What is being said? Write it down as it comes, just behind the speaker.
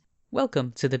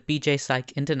Welcome to the BJ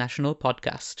Psych International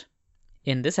podcast.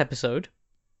 In this episode,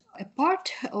 a part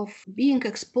of being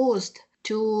exposed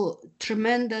to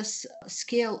tremendous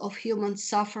scale of human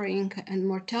suffering and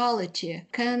mortality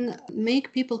can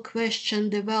make people question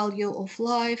the value of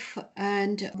life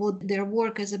and what their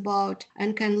work is about,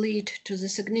 and can lead to the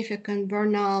significant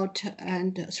burnout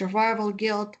and survival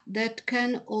guilt that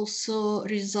can also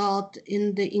result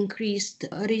in the increased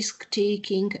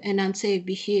risk-taking and unsafe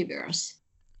behaviors.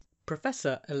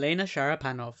 Professor Elena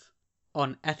Sharapanov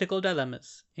on ethical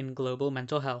dilemmas in global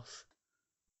mental health.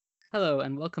 Hello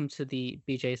and welcome to the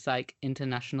BJ Psych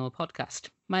International podcast.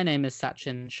 My name is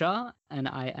Sachin Shah and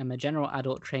I am a general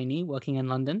adult trainee working in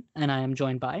London, and I am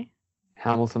joined by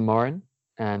Hamilton Morin,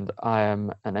 and I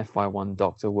am an FY1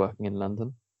 doctor working in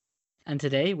London. And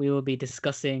today we will be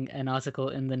discussing an article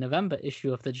in the November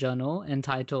issue of the journal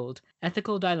entitled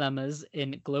Ethical Dilemmas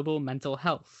in Global Mental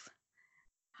Health.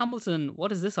 Hamilton,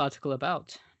 what is this article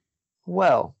about?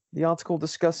 Well, the article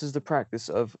discusses the practice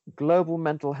of global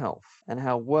mental health and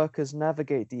how workers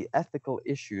navigate the ethical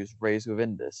issues raised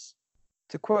within this.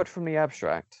 To quote from the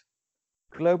abstract,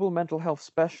 global mental health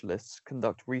specialists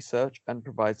conduct research and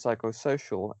provide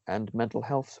psychosocial and mental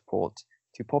health support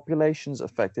to populations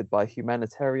affected by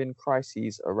humanitarian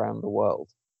crises around the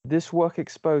world. This work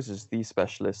exposes these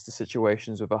specialists to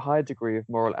situations with a high degree of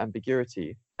moral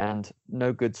ambiguity and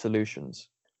no good solutions,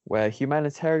 where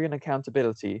humanitarian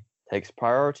accountability takes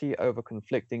priority over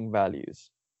conflicting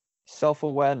values.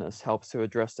 Self-awareness helps to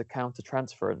address the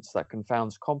countertransference that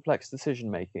confounds complex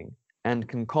decision-making and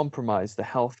can compromise the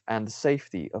health and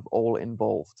safety of all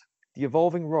involved. The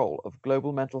evolving role of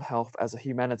global mental health as a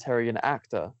humanitarian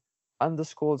actor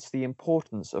underscores the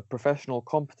importance of professional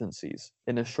competencies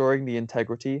in assuring the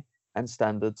integrity and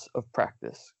standards of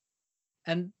practice.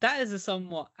 And that is a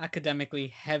somewhat academically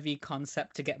heavy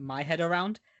concept to get my head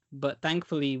around, but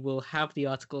thankfully we'll have the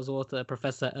article's author,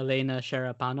 Professor Elena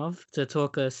Sharapanov, to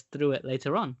talk us through it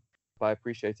later on. I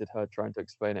appreciated her trying to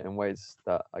explain it in ways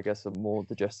that I guess are more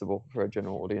digestible for a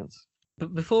general audience.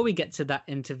 But before we get to that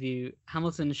interview,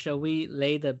 Hamilton, shall we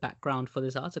lay the background for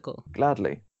this article?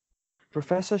 Gladly.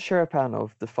 Professor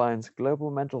Sharapanov defines global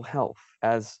mental health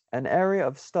as an area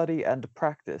of study and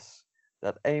practice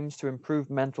that aims to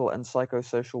improve mental and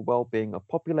psychosocial well-being of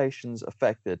populations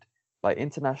affected by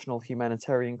international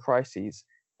humanitarian crises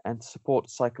and to support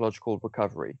psychological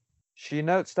recovery. She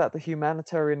notes that the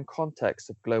humanitarian context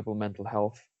of global mental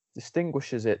health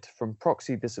distinguishes it from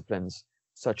proxy disciplines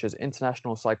such as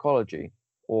international psychology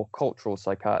or cultural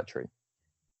psychiatry.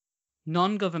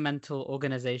 Non-governmental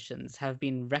organizations have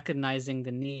been recognizing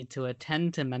the need to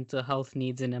attend to mental health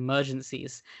needs in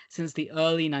emergencies since the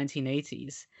early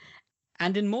 1980s.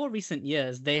 And in more recent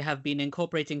years, they have been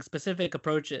incorporating specific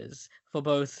approaches for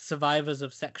both survivors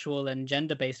of sexual and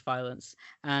gender-based violence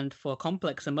and for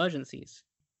complex emergencies.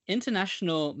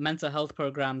 International mental health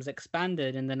programs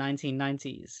expanded in the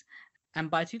 1990s, and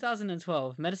by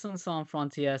 2012, Médecins Sans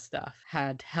Frontières staff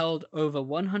had held over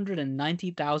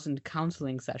 190,000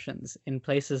 counseling sessions in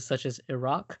places such as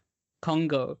Iraq,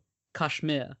 Congo,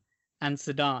 Kashmir, and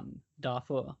Sudan,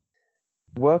 Darfur.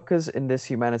 Workers in this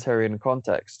humanitarian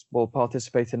context will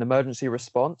participate in emergency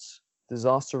response,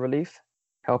 disaster relief,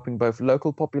 helping both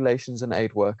local populations and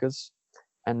aid workers,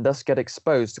 and thus get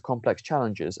exposed to complex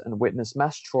challenges and witness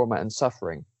mass trauma and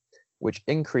suffering, which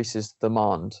increases the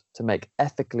demand to make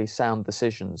ethically sound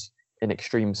decisions in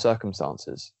extreme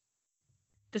circumstances.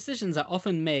 Decisions are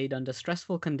often made under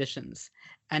stressful conditions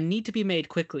and need to be made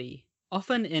quickly,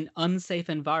 often in unsafe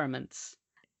environments.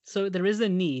 So there is a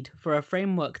need for a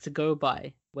framework to go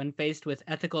by when faced with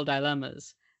ethical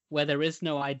dilemmas where there is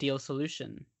no ideal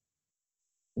solution.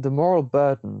 The moral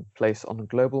burden placed on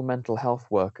global mental health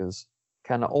workers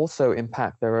can also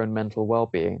impact their own mental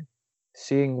well-being.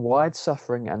 Seeing wide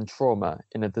suffering and trauma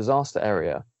in a disaster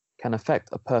area can affect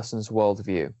a person's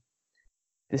worldview.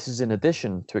 This is in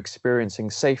addition to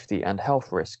experiencing safety and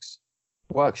health risks,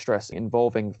 work stress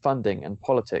involving funding and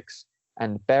politics,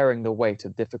 and bearing the weight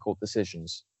of difficult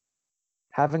decisions.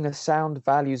 Having a sound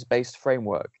values-based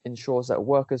framework ensures that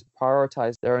workers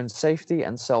prioritize their own safety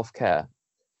and self-care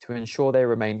to ensure they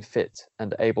remain fit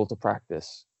and able to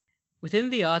practice. Within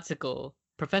the article,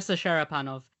 Professor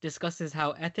Sharapanov discusses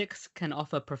how ethics can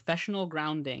offer professional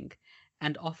grounding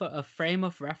and offer a frame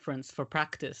of reference for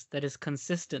practice that is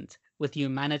consistent with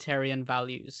humanitarian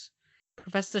values.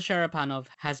 Professor Sharapanov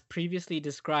has previously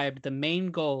described the main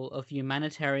goal of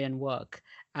humanitarian work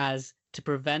as to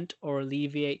prevent or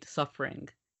alleviate suffering,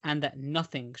 and that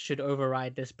nothing should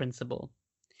override this principle.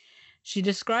 She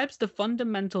describes the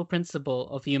fundamental principle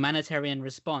of humanitarian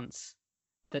response,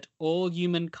 that all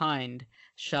humankind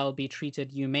shall be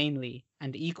treated humanely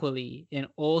and equally in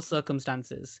all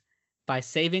circumstances by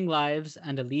saving lives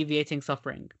and alleviating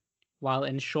suffering, while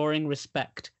ensuring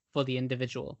respect for the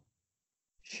individual.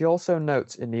 She also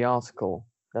notes in the article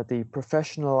that the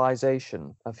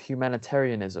professionalization of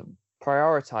humanitarianism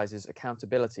prioritizes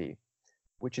accountability,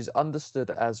 which is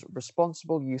understood as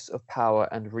responsible use of power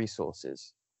and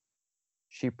resources.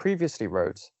 She previously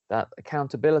wrote that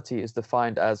accountability is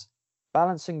defined as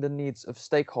balancing the needs of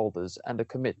stakeholders and a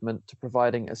commitment to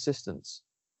providing assistance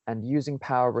and using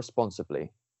power responsibly.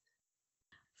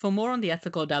 For more on the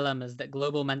ethical dilemmas that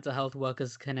global mental health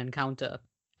workers can encounter,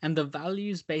 and the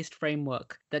values-based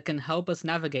framework that can help us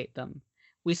navigate them,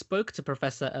 we spoke to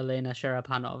Professor Elena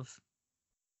Cherepanov.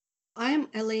 I'm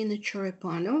Elena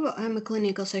Cherepanov. I'm a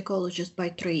clinical psychologist by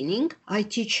training. I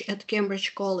teach at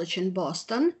Cambridge College in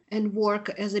Boston and work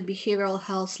as a behavioral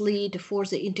health lead for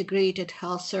the integrated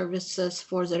health services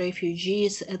for the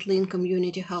refugees at Lynn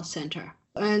Community Health Center.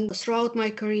 And throughout my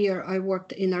career, I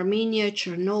worked in Armenia,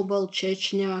 Chernobyl,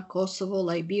 Chechnya, Kosovo,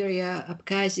 Liberia,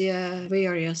 Abkhazia,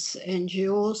 various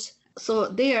NGOs. So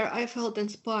there I felt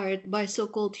inspired by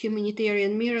so-called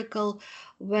humanitarian miracle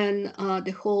when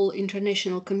the whole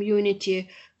international community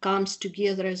comes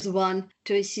together as one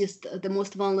to assist the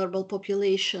most vulnerable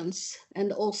populations.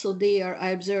 And also there I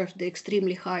observed the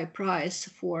extremely high price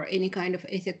for any kind of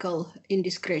ethical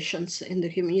indiscretions in the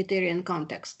humanitarian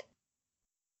context.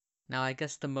 Now, I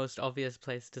guess the most obvious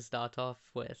place to start off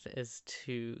with is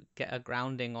to get a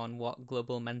grounding on what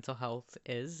global mental health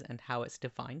is and how it's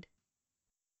defined.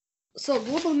 So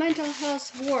global mental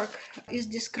health work is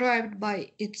described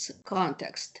by its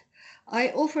context. I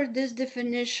offered this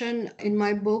definition in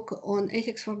my book on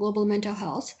ethics for global mental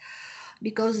health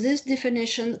because this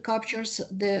definition captures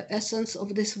the essence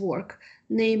of this work,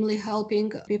 namely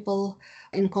helping people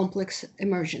in complex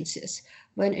emergencies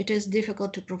when it is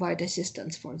difficult to provide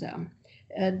assistance for them,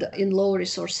 and in low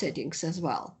resource settings as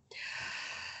well.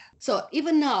 So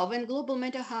even now, when global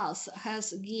mental health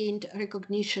has gained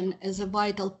recognition as a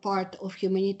vital part of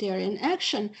humanitarian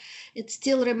action, it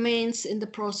still remains in the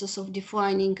process of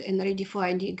defining and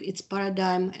redefining its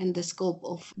paradigm and the scope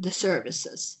of the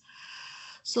services.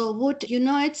 So what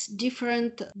unites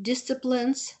different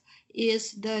disciplines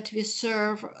is that we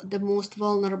serve the most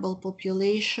vulnerable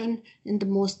population in the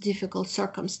most difficult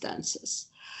circumstances.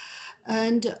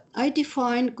 And I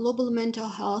define global mental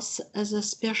health as a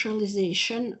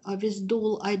specialization with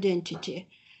dual identity,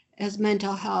 as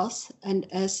mental health and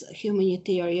as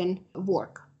humanitarian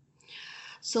work.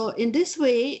 So in this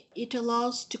way, it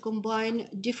allows to combine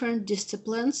different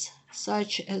disciplines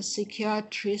such as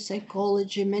psychiatry,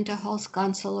 psychology, mental health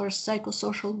counselors,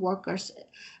 psychosocial workers,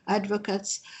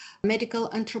 advocates,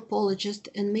 medical anthropologists,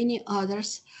 and many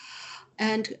others,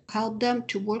 and help them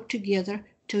to work together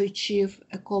to achieve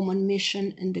a common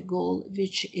mission and the goal,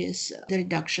 which is the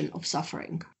reduction of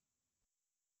suffering.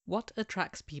 What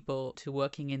attracts people to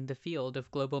working in the field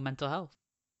of global mental health?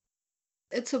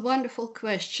 It's a wonderful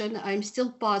question. I'm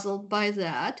still puzzled by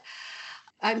that.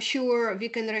 I'm sure we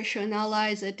can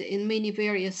rationalize it in many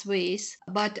various ways,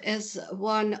 but as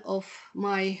one of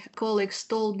my colleagues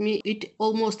told me, it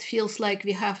almost feels like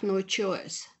we have no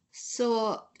choice.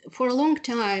 So for a long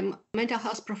time, mental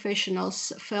health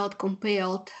professionals felt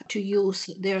compelled to use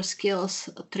their skills,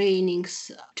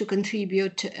 trainings to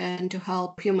contribute and to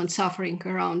help human suffering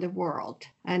around the world.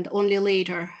 And only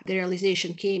later, the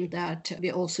realization came that we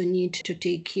also need to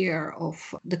take care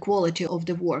of the quality of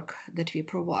the work that we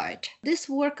provide. This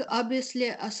work obviously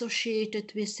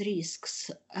associated with risks,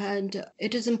 and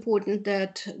it is important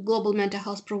that global mental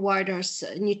health providers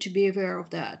need to be aware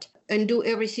of that and do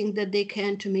everything that they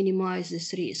can to minimize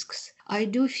these risks. I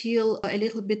do feel a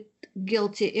little bit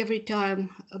guilty every time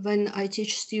when I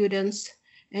teach students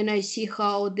and I see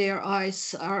how their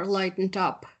eyes are lightened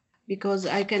up, because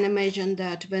I can imagine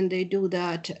that when they do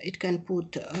that, it can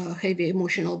put a heavy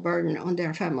emotional burden on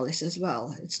their families as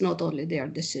well. It's not only their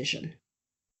decision.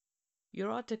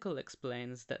 Your article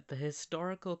explains that the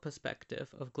historical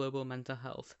perspective of global mental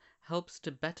health helps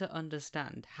to better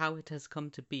understand how it has come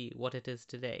to be what it is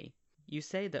today. You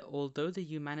say that although the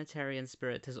humanitarian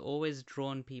spirit has always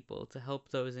drawn people to help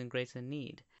those in greater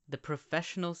need, the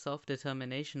professional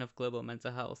self-determination of global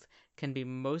mental health can be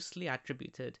mostly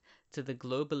attributed to the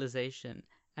globalization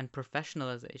and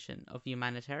professionalization of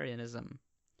humanitarianism.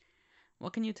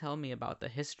 What can you tell me about the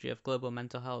history of global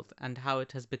mental health and how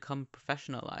it has become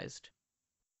professionalized?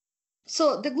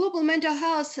 So the global mental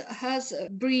health has a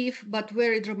brief but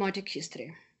very dramatic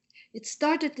history. It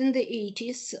started in the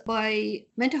 80s by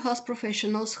mental health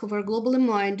professionals who were globally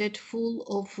minded, full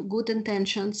of good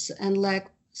intentions, and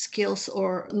lacked skills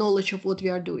or knowledge of what we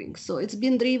are doing. So it's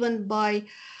been driven by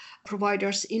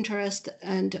providers' interest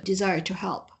and desire to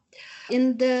help.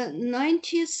 In the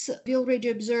 90s, we already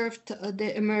observed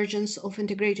the emergence of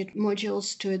integrated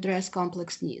modules to address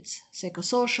complex needs,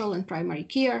 psychosocial and primary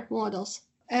care models.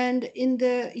 And in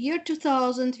the year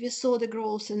 2000, we saw the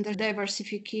growth in the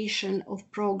diversification of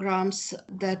programs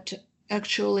that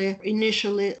actually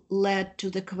initially led to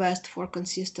the quest for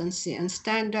consistency and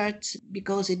standards,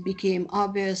 because it became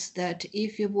obvious that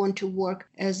if we want to work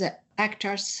as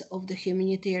actors of the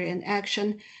humanitarian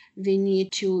action, we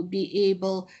need to be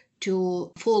able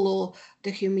to follow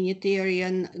the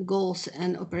humanitarian goals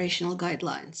and operational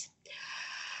guidelines.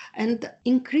 And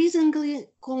increasingly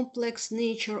complex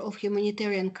nature of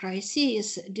humanitarian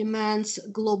crises demands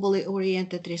globally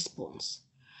oriented response.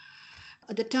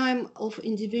 The time of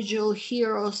individual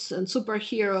heroes and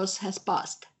superheroes has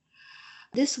passed.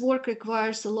 This work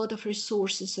requires a lot of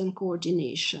resources and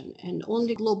coordination, and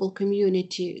only global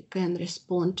community can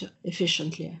respond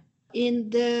efficiently. In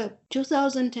the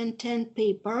 2010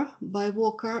 paper by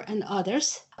Walker and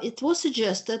others, it was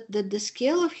suggested that the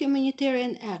scale of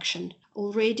humanitarian action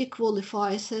already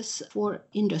qualifies us for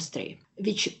industry,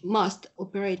 which must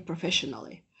operate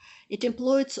professionally. It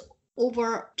employs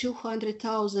over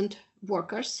 200,000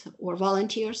 workers or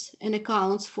volunteers and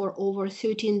accounts for over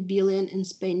 13 billion in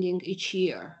spending each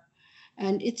year.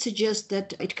 And it suggests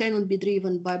that it cannot be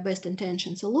driven by best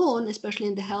intentions alone, especially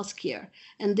in the healthcare.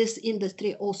 And this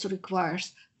industry also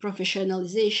requires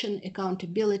professionalization,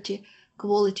 accountability,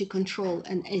 quality control,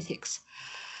 and ethics.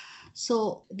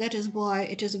 So that is why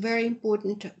it is very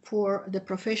important for the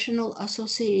professional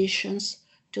associations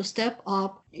to step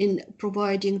up in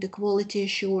providing the quality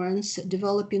assurance,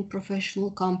 developing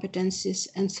professional competencies,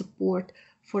 and support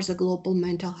for the global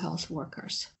mental health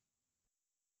workers.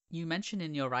 You mention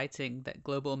in your writing that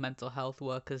global mental health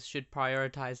workers should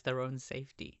prioritize their own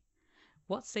safety.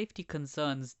 What safety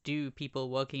concerns do people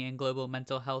working in global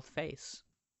mental health face?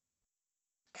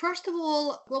 First of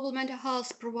all, global mental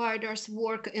health providers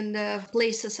work in the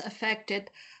places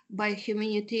affected by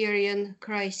humanitarian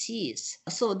crises.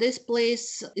 So this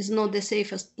place is not the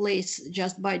safest place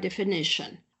just by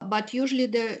definition. But usually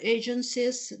the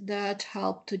agencies that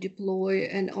help to deploy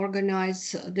and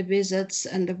organize the visits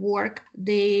and the work,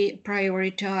 they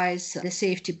prioritize the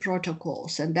safety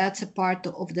protocols. And that's a part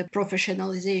of the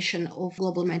professionalization of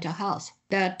global mental health.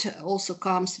 That also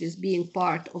comes with being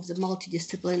part of the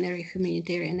multidisciplinary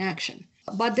humanitarian action.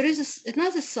 But there is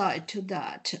another side to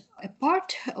that. A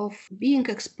part of being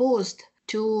exposed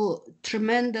to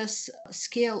tremendous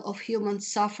scale of human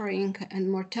suffering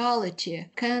and mortality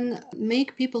can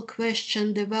make people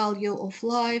question the value of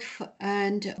life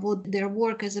and what their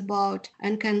work is about,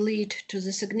 and can lead to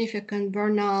the significant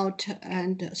burnout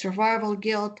and survival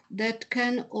guilt that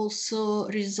can also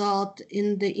result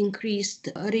in the increased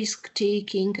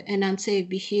risk-taking and unsafe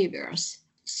behaviors.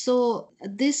 So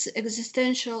this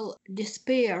existential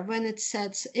despair, when it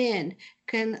sets in,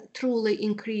 can truly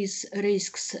increase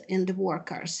risks in the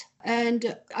workers.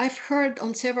 And I've heard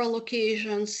on several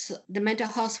occasions the mental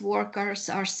health workers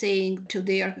are saying to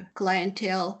their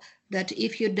clientele that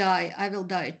if you die, I will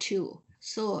die too.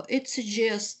 So it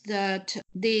suggests that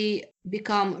they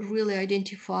become really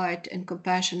identified and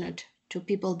compassionate to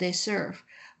people they serve.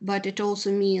 But it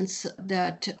also means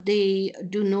that they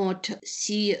do not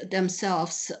see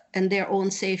themselves and their own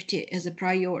safety as a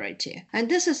priority. And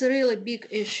this is a really big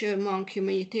issue among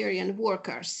humanitarian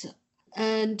workers.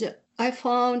 And I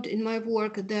found in my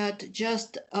work that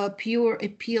just a pure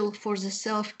appeal for the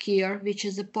self-care, which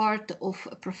is a part of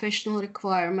professional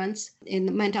requirements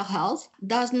in mental health,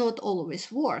 does not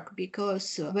always work,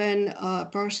 because when a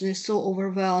person is so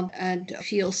overwhelmed and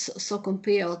feels so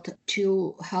compelled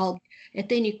to help at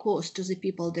any cost to the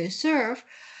people they serve,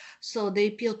 so they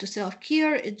appeal to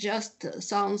self-care, it just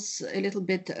sounds a little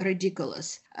bit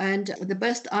ridiculous. And the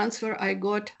best answer I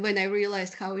got when I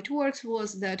realized how it works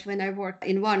was that when I worked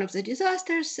in one of the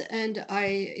disasters and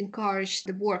I encouraged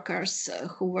the workers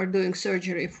who were doing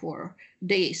surgery for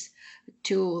days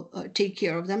to take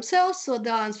care of themselves, so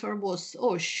the answer was,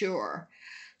 oh, sure.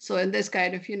 So in this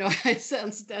kind of, I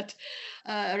sense that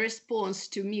response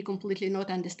to me completely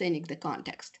not understanding the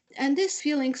context. And these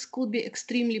feelings could be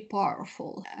extremely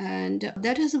powerful. And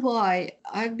that is why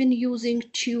I've been using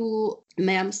two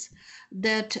memes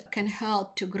that can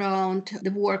help to ground the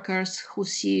workers who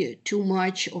see too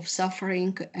much of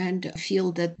suffering and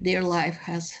feel that their life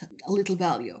has little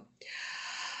value.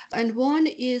 And one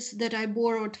is that I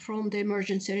borrowed from the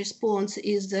emergency response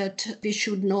is that we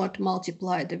should not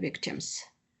multiply the victims.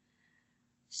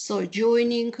 So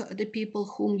joining the people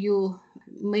whom you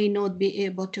may not be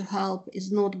able to help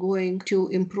is not going to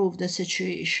improve the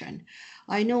situation.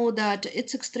 I know that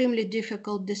it's extremely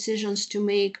difficult decisions to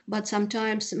make, but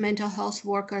sometimes mental health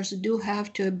workers do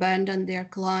have to abandon their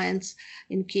clients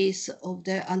in case of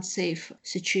the unsafe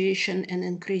situation and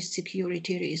increased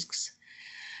security risks.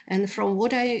 And from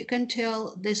what I can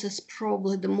tell, this is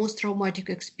probably the most traumatic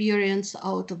experience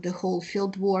out of the whole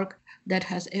field work that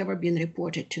has ever been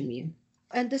reported to me.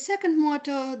 And the second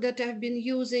motto that I've been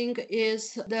using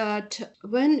is that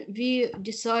when we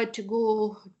decide to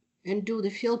go and do the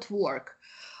field work,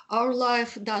 our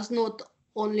life does not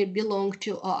only belong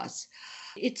to us.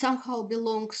 It somehow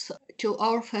belongs to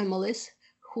our families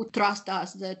who trust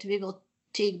us that we will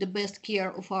take the best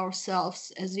care of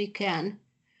ourselves as we can.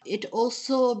 It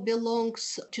also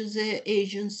belongs to the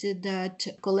agency that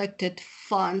collected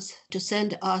funds to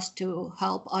send us to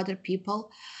help other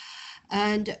people.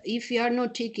 And if we are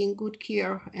not taking good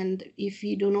care and if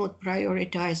we do not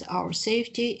prioritize our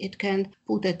safety, it can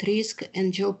put at risk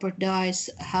and jeopardize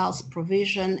health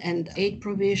provision and aid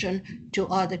provision to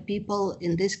other people.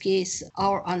 In this case,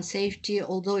 our own safety,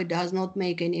 although it does not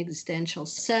make any existential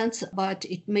sense, but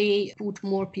it may put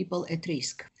more people at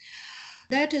risk.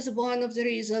 That is one of the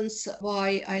reasons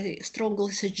why I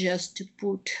strongly suggest to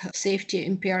put safety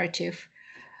imperative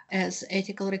as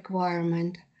ethical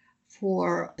requirement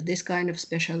for this kind of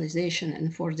specialization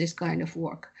and for this kind of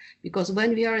work. Because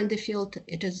when we are in the field,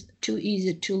 it is too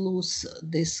easy to lose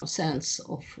this sense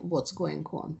of what's going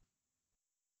on.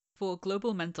 For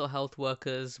global mental health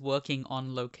workers working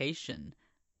on location,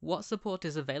 what support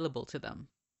is available to them?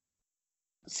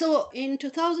 So in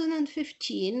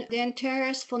 2015, the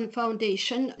Antares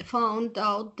Foundation found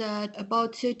out that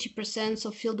about 30%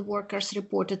 of field workers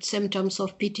reported symptoms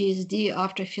of PTSD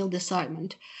after field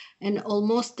assignment, and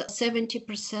almost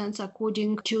 70%,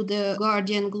 according to the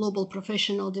Guardian Global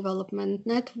Professional Development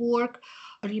Network,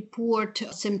 report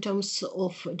symptoms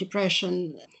of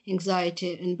depression,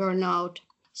 anxiety, and burnout.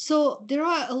 So there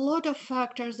are a lot of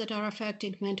factors that are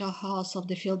affecting mental health of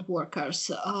the field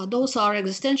workers. Those are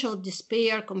existential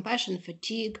despair, compassion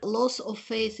fatigue, loss of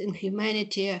faith in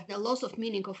humanity, the loss of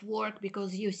meaning of work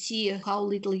because you see how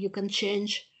little you can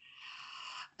change.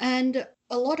 And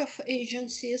a lot of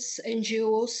agencies,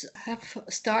 NGOs, have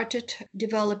started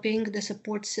developing the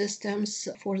support systems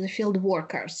for the field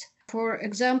workers. For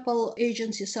example,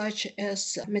 agencies such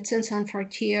as Médecins Sans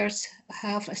Frontières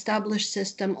have established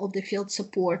system of the field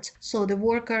support. So the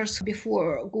workers,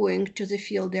 before going to the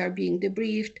field, they are being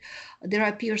debriefed. There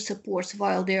are peer supports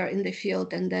while they are in the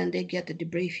field, and then they get a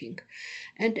debriefing.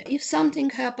 And if something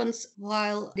happens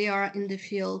while they are in the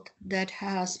field that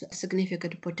has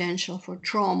significant potential for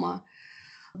trauma,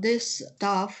 this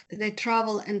staff, they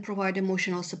travel and provide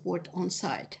emotional support on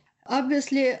site.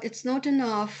 Obviously, it's not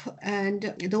enough,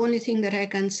 and the only thing that I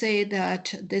can say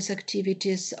that these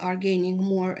activities are gaining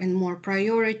more and more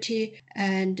priority,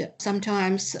 and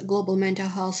sometimes global mental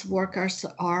health workers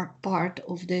are part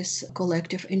of this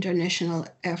collective international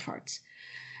efforts.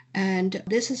 And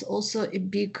this is also a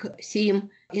big theme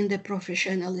in the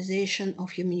professionalization of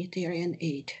humanitarian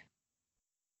aid.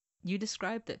 You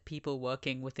described that people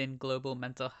working within global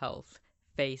mental health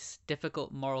face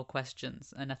difficult moral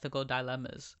questions and ethical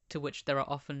dilemmas to which there are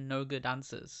often no good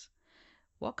answers.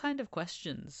 What kind of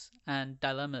questions and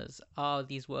dilemmas are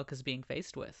these workers being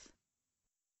faced with?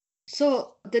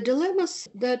 So the dilemmas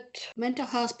that mental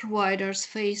health providers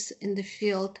face in the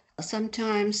field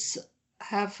sometimes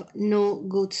have no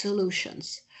good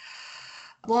solutions.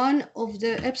 One of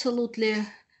the absolutely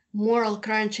moral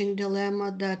crunching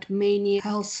dilemma that many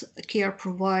health care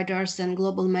providers and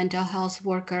global mental health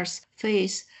workers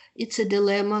face, it's a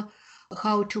dilemma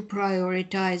how to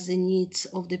prioritize the needs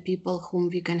of the people whom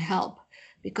we can help,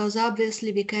 because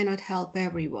obviously we cannot help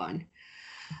everyone.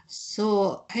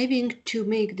 So having to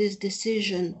make this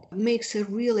decision makes a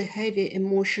really heavy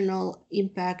emotional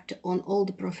impact on all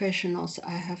the professionals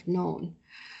I have known.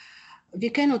 We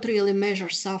cannot really measure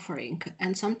suffering,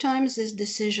 and sometimes these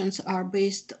decisions are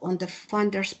based on the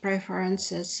funder's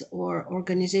preferences or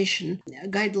organization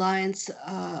guidelines,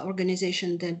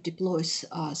 organization that deploys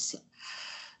us.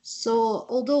 So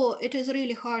although it is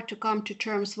really hard to come to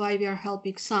terms why we are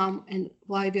helping some and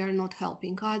why we are not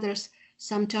helping others,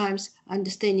 sometimes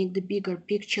understanding the bigger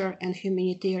picture and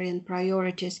humanitarian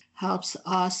priorities helps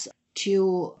us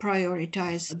to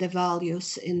prioritize the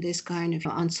values in this kind of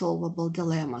unsolvable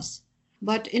dilemmas.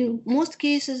 But in most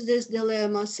cases, these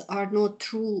dilemmas are not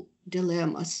true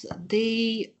dilemmas.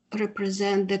 They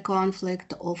represent the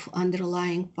conflict of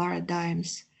underlying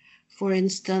paradigms. For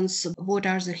instance, what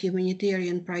are the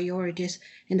humanitarian priorities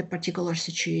in a particular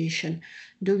situation?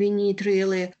 Do we need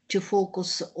really to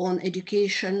focus on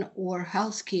education or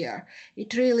healthcare?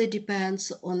 It really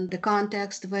depends on the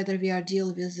context, whether we are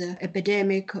dealing with an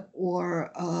epidemic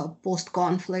or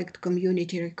post-conflict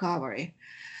community recovery.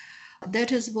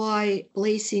 That is why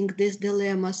placing these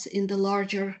dilemmas in the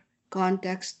larger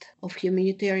context of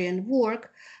humanitarian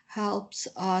work helps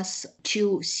us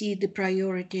to see the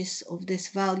priorities of these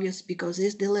values, because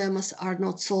these dilemmas are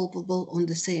not solvable on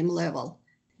the same level.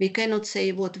 We cannot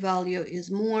say what value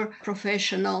is more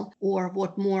professional or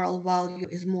what moral value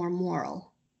is more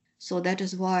moral. So that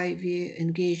is why we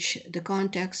engage the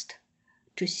context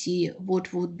to see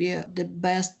what would be the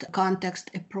best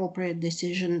context-appropriate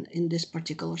decision in this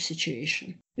particular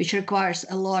situation, which requires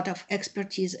a lot of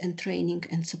expertise and training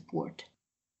and support.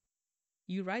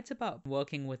 You write about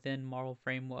working within moral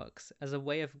frameworks as a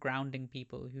way of grounding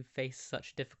people who face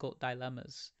such difficult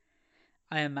dilemmas.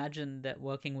 I imagine that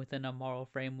working within a moral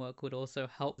framework would also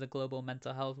help the global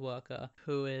mental health worker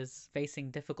who is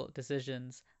facing difficult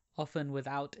decisions, often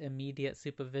without immediate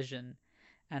supervision,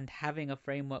 and having a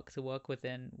framework to work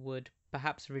within would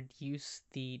perhaps reduce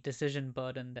the decision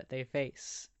burden that they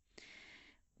face.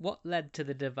 What led to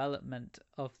the development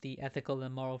of the ethical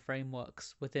and moral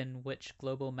frameworks within which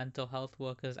global mental health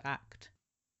workers act?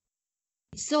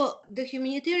 So the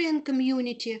humanitarian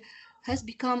community has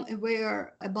become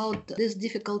aware about these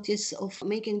difficulties of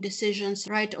making decisions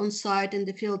right on site in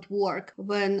the field work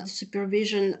when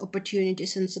supervision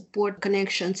opportunities and support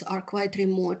connections are quite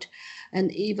remote.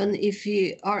 And even if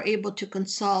we are able to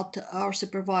consult our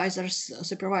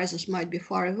supervisors might be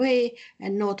far away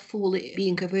and not fully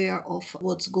being aware of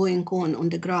what's going on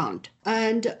the ground.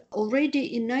 And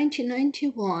already in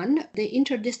 1991, the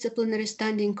Interdisciplinary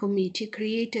Standing Committee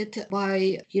created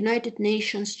by United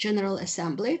Nations General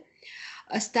Assembly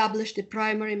established a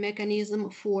primary mechanism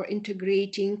for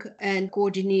integrating and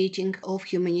coordinating of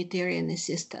humanitarian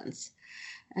assistance.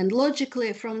 And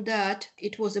logically from that,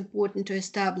 it was important to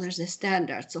establish the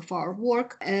standards of our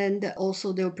work and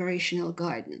also the operational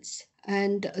guidance.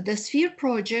 And the SPHERE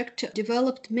project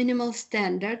developed minimal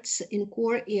standards in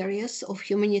core areas of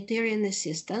humanitarian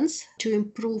assistance to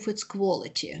improve its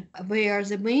quality, where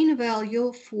the main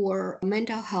value for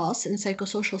mental health and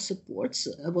psychosocial supports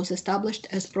was established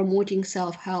as promoting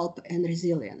self-help and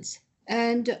resilience.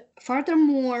 And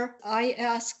furthermore,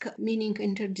 IASC, meaning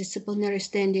Interdisciplinary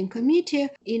Standing Committee,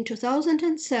 in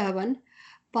 2007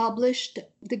 published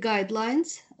the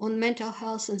guidelines on mental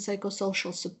health and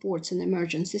psychosocial supports in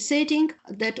emergency setting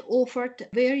that offered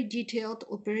very detailed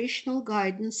operational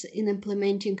guidance in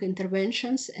implementing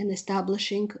interventions and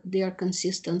establishing their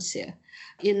consistency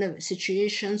in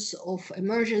situations of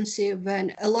emergency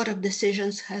when a lot of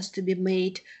decisions has to be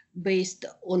made based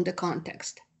on the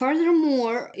context.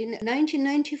 Furthermore, in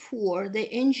 1994, the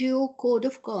NGO Code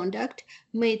of Conduct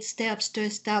made steps to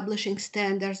establishing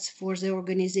standards for the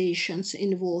organizations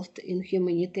involved in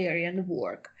humanitarian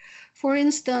work. For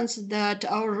instance, that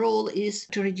our role is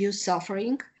to reduce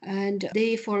suffering, and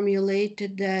they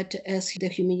formulated that as the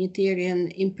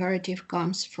humanitarian imperative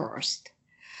comes first.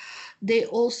 They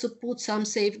also put some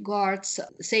safeguards,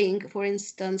 saying, for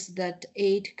instance, that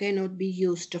aid cannot be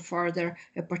used to further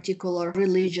a particular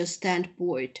religious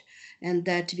standpoint, and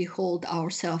that we hold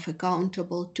ourselves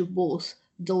accountable to both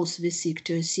those we seek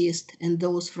to assist and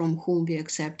those from whom we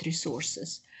accept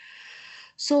resources.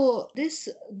 So these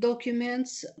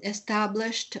documents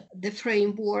established the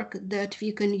framework that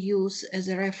we can use as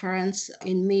a reference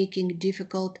in making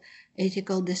difficult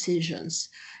ethical decisions.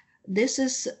 This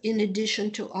is in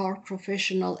addition to our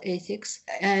professional ethics,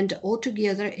 and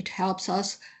altogether it helps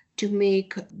us to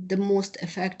make the most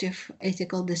effective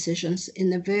ethical decisions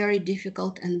in a very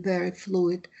difficult and very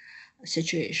fluid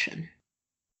situation.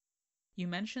 You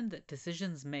mentioned that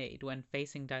decisions made when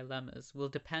facing dilemmas will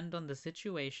depend on the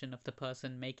situation of the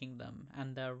person making them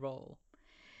and their role.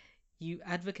 You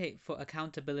advocate for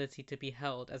accountability to be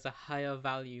held as a higher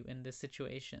value in this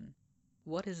situation.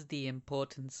 What is the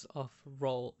importance of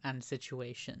role and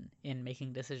situation in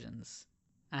making decisions?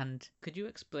 And could you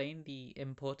explain the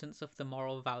importance of the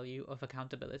moral value of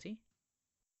accountability?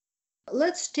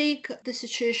 Let's take the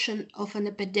situation of an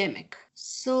epidemic.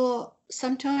 So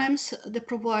sometimes the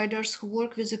providers who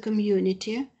work with the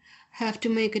community have to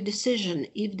make a decision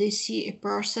if they see a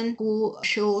person who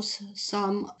shows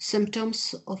some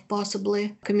symptoms of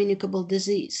possibly communicable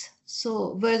disease.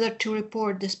 So whether to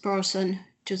report this person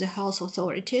to the health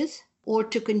authorities or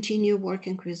to continue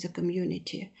working with the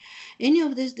community. Any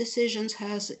of these decisions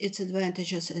has its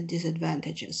advantages and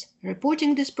disadvantages.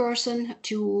 Reporting this person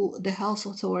to the health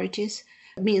authorities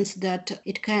means that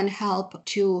it can help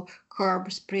to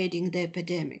curb spreading the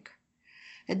epidemic.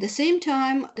 At the same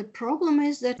time, the problem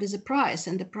is that there's a price,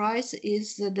 and the price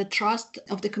is that the trust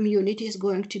of the community is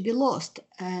going to be lost,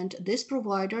 and this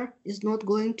provider is not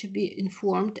going to be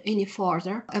informed any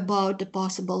further about the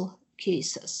possible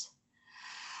cases.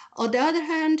 On the other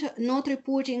hand, not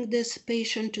reporting this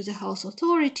patient to the health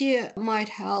authority might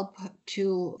help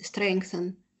to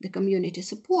strengthen the community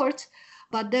support,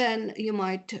 but then you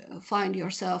might find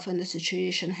yourself in a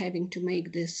situation having to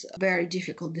make these very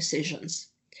difficult decisions.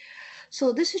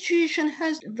 So this situation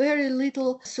has very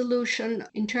little solution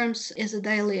in terms as a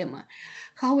dilemma.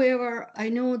 However, I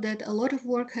know that a lot of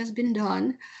work has been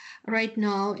done right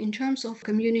now in terms of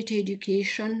community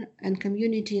education and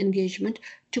community engagement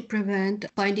to prevent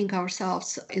finding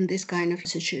ourselves in this kind of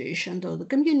situation, though the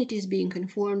community is being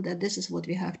informed that this is what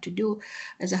we have to do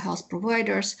as a health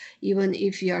providers, even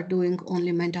if we are doing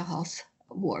only mental health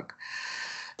work.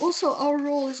 Also, our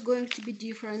role is going to be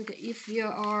different if we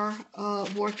are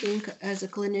working as a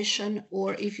clinician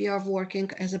or if we are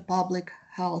working as a public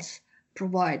health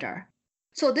provider.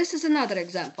 So this is another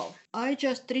example. I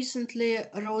just recently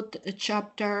wrote a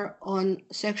chapter on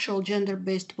sexual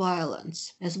gender-based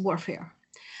violence as warfare.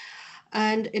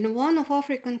 And in one of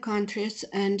African countries,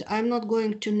 and I'm not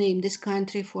going to name this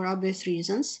country for obvious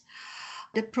reasons,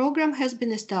 the program has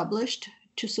been established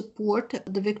to support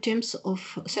the victims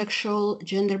of sexual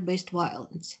gender-based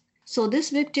violence. So these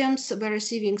victims were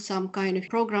receiving some kind of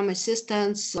program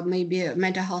assistance, maybe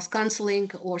mental health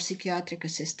counseling or psychiatric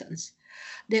assistance.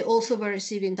 They also were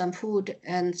receiving some food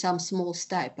and some small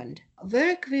stipend.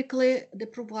 Very quickly, the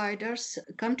providers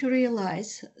come to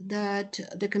realize that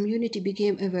the community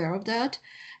became aware of that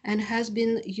and has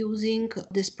been using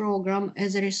this program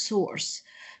as a resource.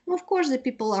 Of course, the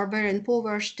people are very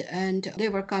impoverished and they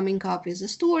were coming up with the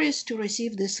stories to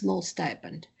receive this small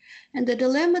stipend. And the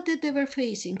dilemma that they were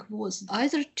facing was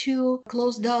either to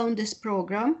close down this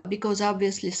program, because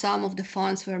obviously some of the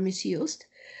funds were misused.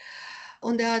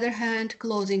 On the other hand,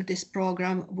 closing this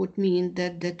program would mean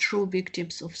that the true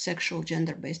victims of sexual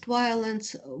gender-based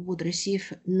violence would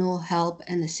receive no help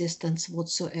and assistance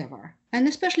whatsoever. An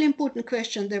especially important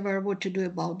question they were what to do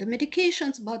about the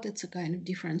medications, but it's a kind of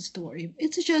different story.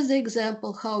 It's just the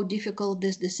example how difficult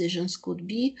these decisions could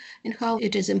be and how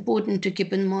it is important to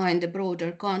keep in mind the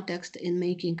broader context in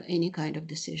making any kind of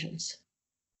decisions.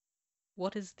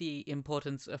 What is the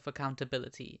importance of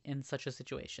accountability in such a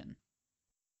situation?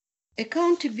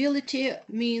 Accountability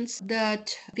means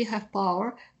that we have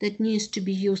power that needs to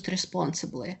be used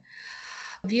responsibly.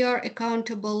 We are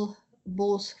accountable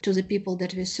both to the people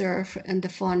that we serve and the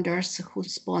funders who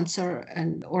sponsor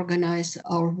and organize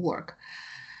our work.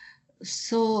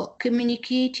 So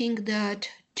communicating that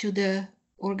to the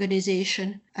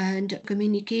organization and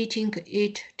communicating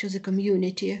it to the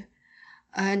community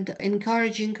and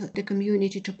encouraging the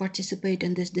community to participate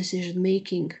in this decision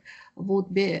making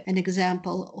would be an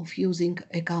example of using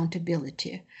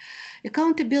accountability.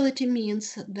 Accountability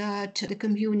means that the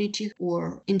community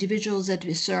or individuals that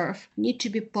we serve need to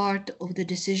be part of the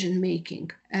decision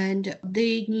making, and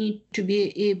they need to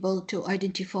be able to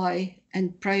identify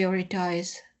and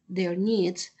prioritize their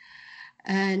needs,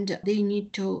 and they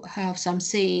need to have some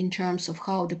say in terms of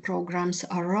how the programs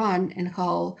are run and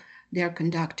how they are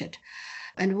conducted,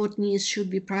 and what needs should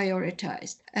be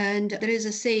prioritized. And there is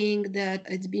a saying that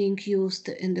it's being used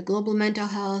in the global mental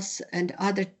health and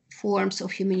other forms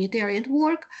of humanitarian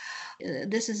work.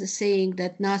 This is a saying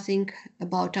that nothing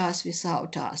about us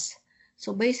without us.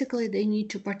 So basically, they need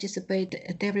to participate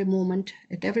at every moment,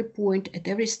 at every point, at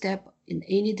every step in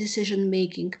any decision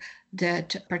making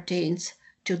that pertains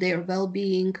to their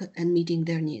well-being and meeting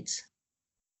their needs.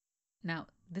 Now,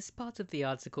 this part of the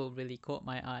article really caught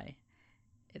my eye.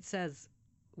 It says,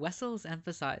 Wessels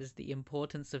emphasized the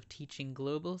importance of teaching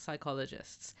global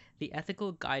psychologists the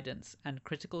ethical guidance and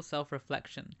critical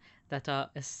self-reflection that are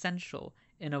essential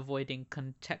in avoiding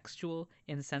contextual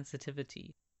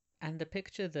insensitivity. And the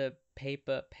picture the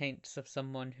paper paints of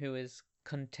someone who is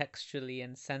contextually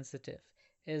insensitive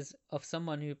is of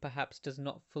someone who perhaps does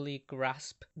not fully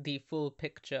grasp the full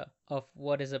picture of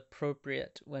what is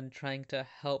appropriate when trying to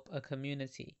help a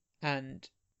community, and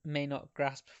may not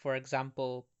grasp, for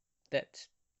example, that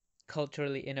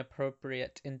culturally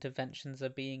inappropriate interventions are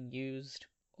being used,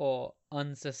 or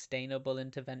unsustainable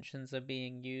interventions are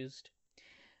being used,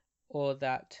 or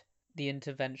that the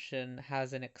intervention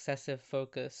has an excessive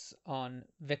focus on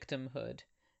victimhood,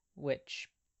 which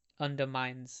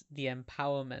undermines the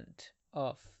empowerment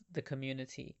of the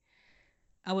community.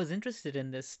 I was interested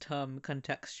in this term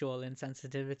contextual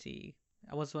insensitivity.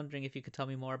 I was wondering if you could tell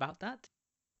me more about that.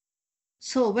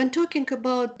 So when talking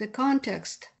about the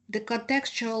context, the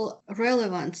contextual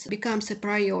relevance becomes a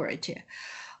priority.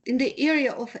 In the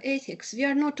area of ethics, we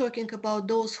are not talking about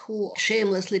those who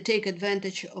shamelessly take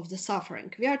advantage of the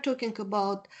suffering. We are talking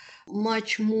about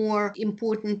much more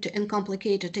important and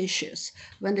complicated issues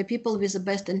when the people with the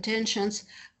best intentions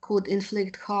could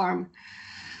inflict harm.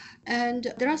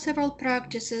 And there are several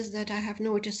practices that I have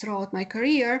noticed throughout my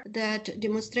career that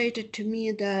demonstrated to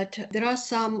me that there are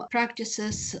some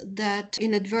practices that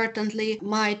inadvertently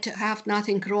might have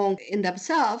nothing wrong in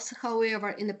themselves. However,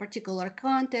 in a particular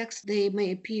context, they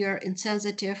may appear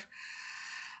insensitive.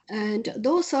 And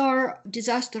those are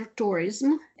disaster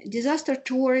tourism. Disaster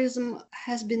tourism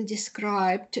has been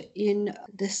described in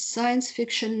the science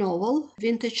fiction novel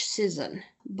Vintage Season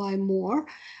by Moore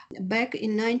back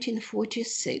in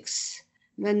 1946,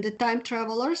 when the time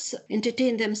travelers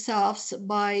entertained themselves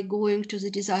by going to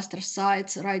the disaster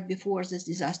sites right before this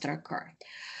disaster occurred.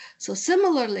 So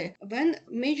similarly, when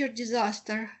major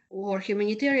disaster or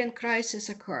humanitarian crisis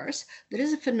occurs, there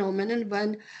is a phenomenon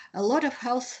when a lot of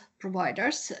health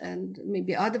providers and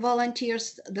maybe other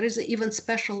volunteers, there is even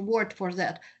special word for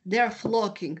that, they're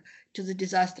flocking to the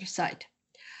disaster site.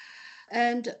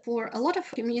 And for a lot of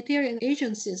humanitarian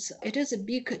agencies, it is a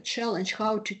big challenge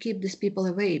how to keep these people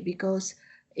away, because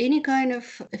any kind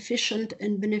of efficient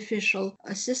and beneficial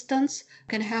assistance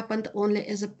can happen only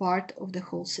as a part of the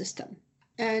whole system.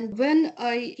 And when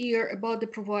I hear about the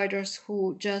providers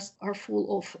who just are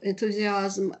full of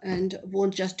enthusiasm and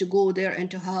want just to go there and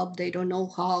to help, they don't know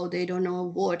how, they don't know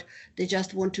what, they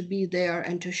just want to be there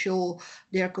and to show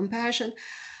their compassion,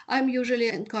 I'm usually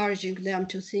encouraging them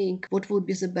to think what would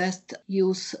be the best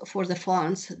use for the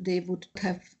funds they would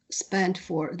have spent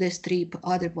for this trip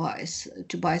otherwise,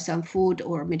 to buy some food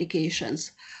or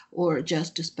medications or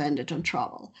just to spend it on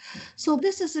travel. So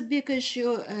this is a big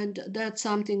issue, and that's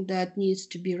something that needs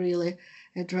to be really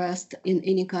addressed in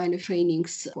any kind of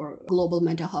trainings for global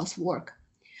mental health work.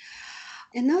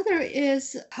 Another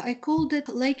is, I called it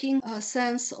lacking a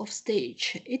sense of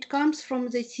stage. It comes from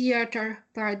the theater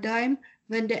paradigm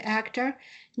when the actor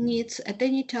needs at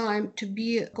any time to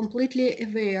be completely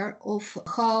aware of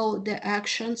how the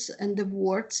actions and the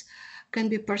words can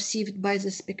be perceived by the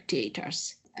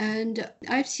spectators. And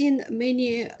I've seen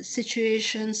many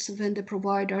situations when the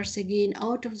providers, again,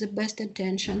 out of the best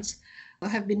intentions,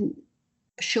 have been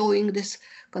showing this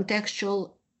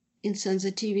contextual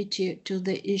insensitivity to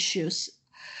the issues.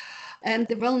 And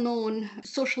the well-known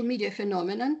social media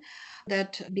phenomenon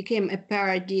that became a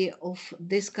parody of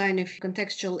this kind of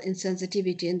contextual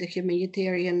insensitivity in the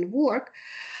humanitarian work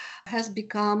has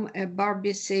become a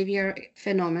Barbie savior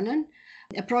phenomenon,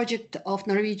 a project of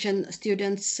Norwegian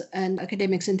Students and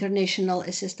Academics International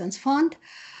Assistance Fund,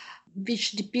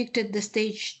 which depicted the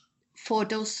stage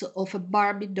photos of a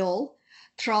Barbie doll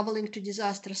traveling to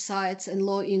disaster sites and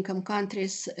low-income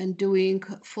countries and doing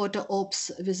photo ops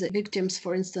with the victims,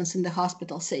 for instance, in the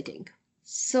hospital setting.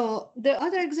 So the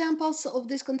other examples of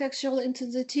this contextual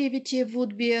insensitivity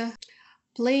would be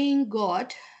playing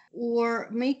God or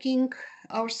making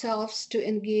ourselves to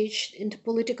engage into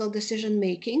political decision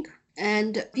making.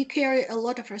 And we carry a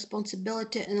lot of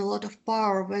responsibility and a lot of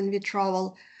power when we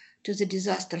travel to the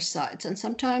disaster sites. And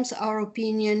sometimes our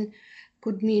opinion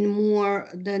could mean more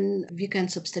than we can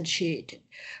substantiate it.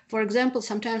 For example,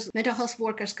 sometimes mental health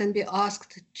workers can be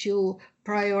asked to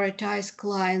prioritize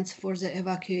clients for the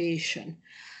evacuation.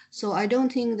 So I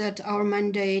don't think that our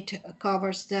mandate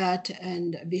covers that,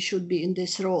 and we should be in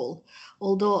this role.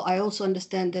 Although I also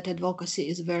understand that advocacy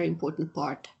is a very important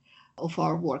part of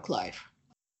our work life.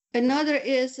 Another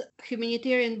is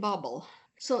humanitarian bubble.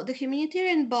 So the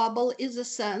humanitarian bubble is a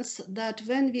sense that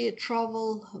when we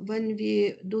travel, when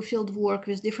we do field work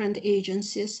with different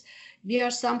agencies, we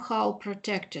are somehow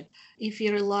protected. If we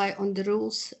rely on the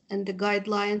rules and the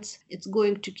guidelines, it's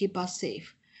going to keep us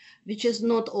safe, which is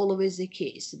not always the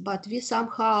case. But we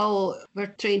somehow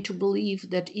were trained to believe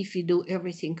that if we do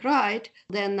everything right,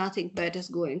 then nothing bad is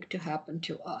going to happen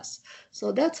to us.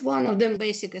 So that's one of the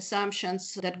basic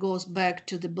assumptions that goes back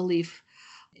to the belief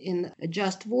in a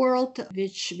just world,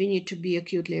 which we need to be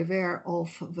acutely aware of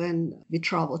when we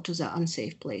travel to the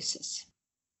unsafe places.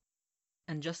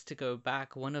 And just to go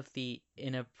back, one of the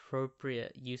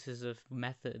inappropriate uses of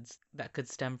methods that could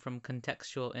stem from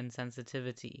contextual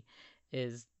insensitivity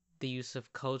is the use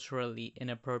of culturally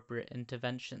inappropriate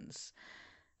interventions.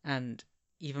 And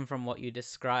even from what you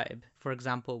describe, for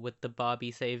example, with the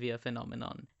Barbie savior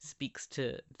phenomenon, speaks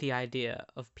to the idea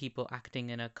of people acting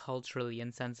in a culturally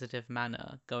insensitive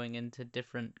manner, going into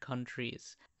different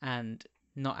countries and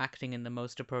not acting in the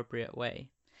most appropriate way.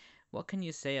 What can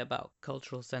you say about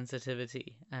cultural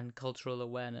sensitivity and cultural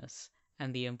awareness,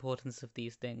 and the importance of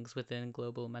these things within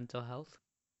global mental health?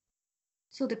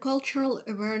 So the cultural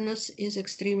awareness is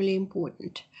extremely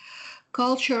important.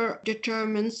 Culture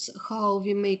determines how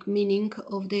we make meaning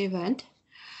of the event.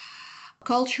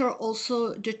 Culture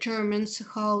also determines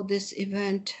how this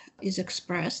event is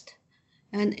expressed.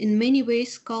 And in many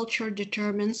ways, culture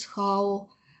determines how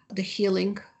the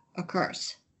healing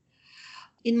occurs.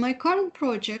 In my current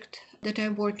project that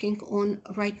I'm working on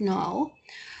right now,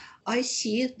 I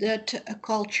see that a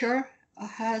culture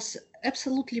has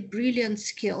absolutely brilliant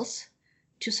skills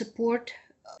to support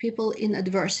people in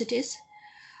adversities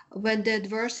when the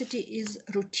adversity is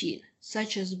routine,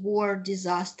 such as war,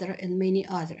 disaster, and many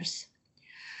others.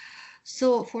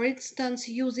 So, for instance,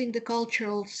 using the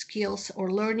cultural skills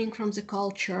or learning from the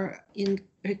culture in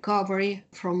recovery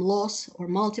from loss or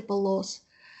multiple loss,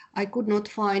 I could not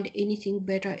find anything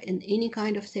better in any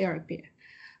kind of therapy.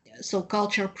 So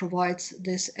culture provides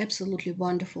these absolutely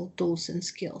wonderful tools and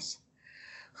skills.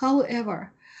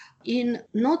 However, in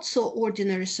not so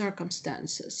ordinary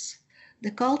circumstances,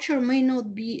 the culture may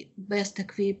not be best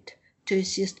equipped to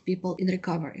assist people in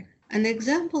recovery. An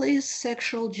example is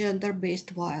sexual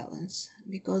gender-based violence,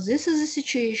 because this is a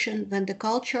situation when the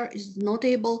culture is not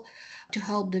able to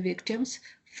help the victims.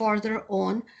 Further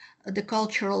on, the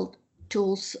cultural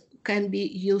tools can be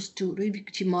used to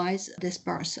re-victimize this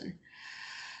person.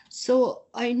 So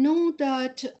I know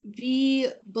that we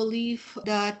believe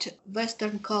that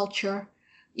Western culture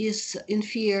is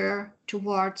inferior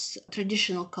towards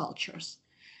traditional cultures.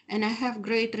 And I have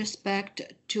great respect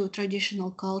to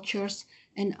traditional cultures,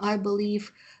 and I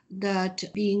believe that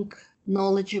being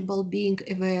knowledgeable, being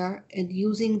aware, and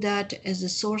using that as a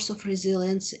source of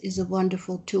resilience is a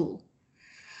wonderful tool.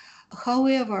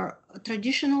 However,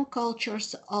 traditional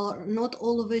cultures are not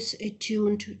always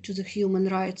attuned to the human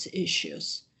rights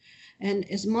issues. And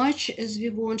as much as we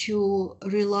want to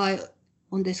rely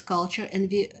on this culture,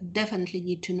 and we definitely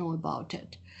need to know about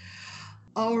it,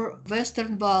 our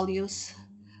Western values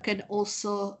can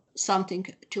also something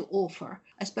to offer,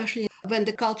 especially when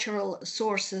the cultural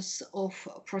sources of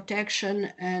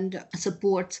protection and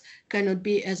support cannot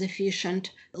be as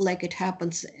efficient like it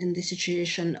happens in the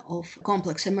situation of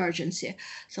complex emergency.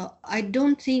 So I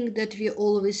don't think that we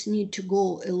always need to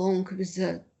go along with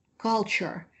the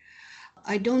culture.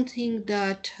 I don't think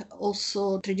that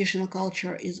also traditional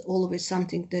culture is always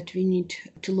something that we need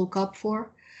to look up for.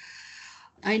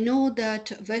 I know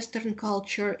that Western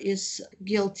culture is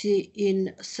guilty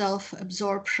in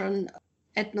self-absorption,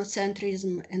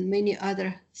 ethnocentrism, and many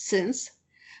other sins,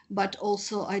 but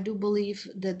also I do believe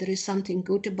that there is something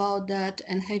good about that,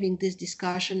 and having this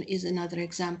discussion is another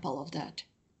example of that.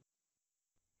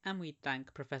 And we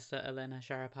thank Professor Elena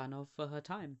Sharapanov for her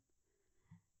time.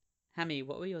 Hami,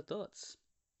 what were your thoughts?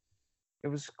 It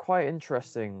was quite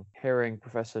interesting hearing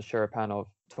Professor Sharapanov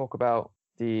talk about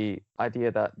the idea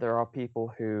that there are people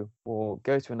who will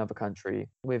go to another country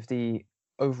with the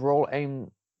overall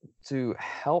aim to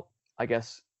help, I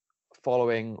guess,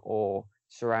 following or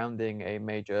surrounding a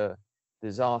major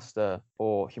disaster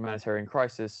or humanitarian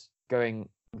crisis, going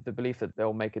with the belief that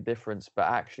they'll make a difference, but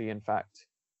actually, in fact,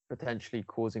 potentially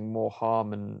causing more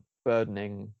harm and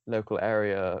burdening local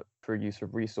area through use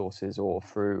of resources or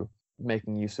through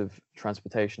making use of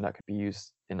transportation that could be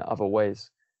used in other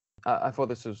ways. I thought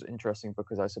this was interesting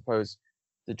because I suppose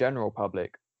the general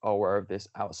public are aware of this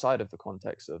outside of the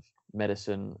context of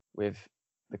medicine, with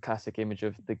the classic image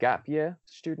of the gap year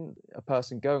student, a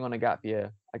person going on a gap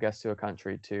year, I guess, to a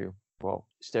country to, well,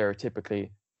 stereotypically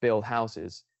build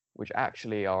houses, which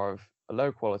actually are of a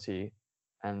low quality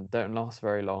and don't last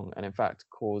very long, and in fact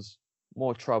cause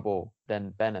more trouble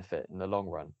than benefit in the long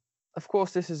run. Of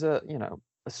course, this is a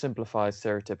simplified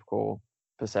stereotypical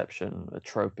perception, a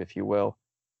trope, if you will.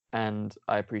 And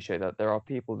I appreciate that there are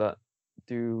people that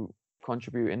do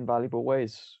contribute in valuable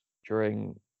ways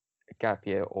during a gap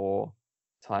year or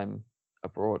time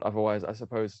abroad. Otherwise, I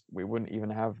suppose we wouldn't even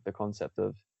have the concept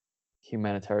of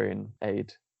humanitarian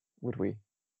aid, would we?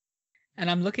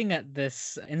 And I'm looking at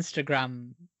this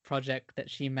Instagram project that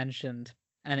she mentioned,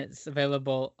 and it's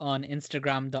available on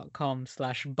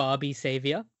instagram.com/Barbie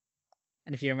Savior.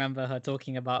 And if you remember her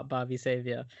talking about Barbie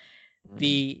Savior,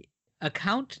 the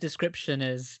account description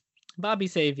is Barbie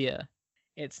Savior.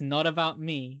 It's not about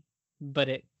me, but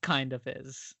it kind of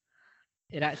is.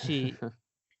 It actually,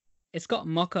 it's got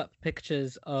mock-up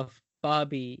pictures of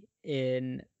Barbie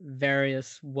in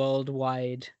various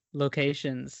worldwide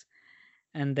locations,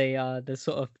 and they are the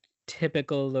sort of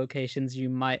typical locations you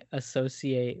might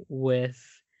associate with,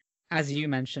 as you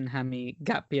mentioned, Hami,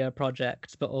 gap year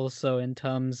projects, but also in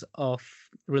terms of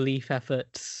relief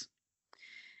efforts.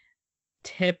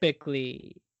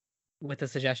 Typically, with a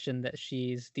suggestion that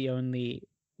she's the only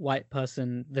white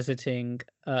person visiting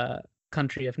a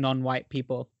country of non-white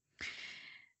people.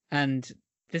 And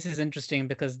this is interesting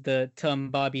because the term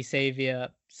Barbie savior,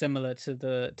 similar to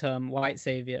the term white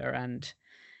savior, and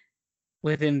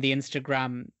within the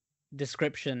Instagram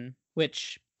description,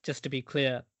 which, just to be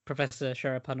clear, Professor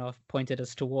Sharapanov pointed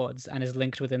us towards and is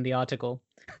linked within the article.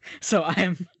 So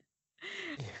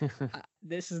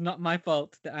this is not my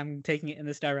fault that I'm taking it in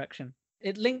this direction.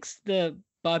 It links the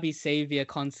Barbie savior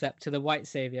concept to the white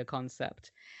savior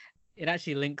concept. It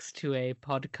actually links to a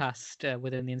podcast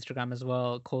within the Instagram as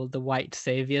well called the White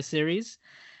Savior series.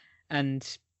 And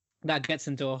that gets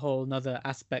into a whole nother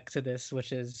aspect to this,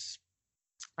 which is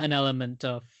an element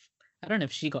of, I don't know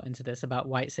if she got into this about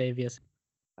white saviors.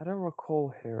 I don't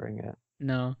recall hearing it.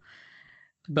 No.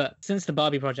 But since the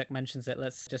Barbie Project mentions it,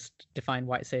 let's just define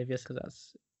white saviors, because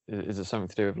that's... Is it something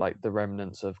to do with like the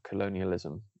remnants of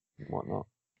colonialism and whatnot?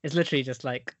 It's literally just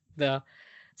like the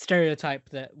stereotype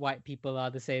that white people are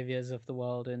the saviors of the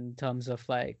world, in terms of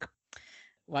like,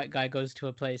 white guy goes to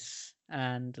a place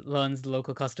and learns the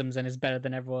local customs and is better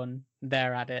than everyone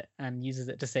there at it and uses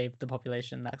it to save the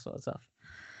population, that sort of stuff.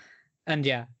 And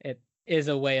yeah, it is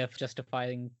a way of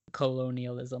justifying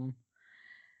colonialism.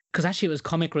 Because actually it was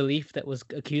Comic Relief that was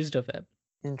accused of it.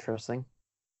 Interesting.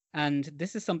 And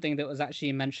this is something that was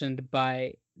actually mentioned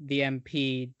by the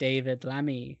MP David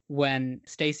Lammy when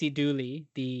Stacey Dooley,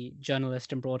 the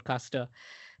journalist and broadcaster,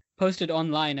 posted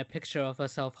online a picture of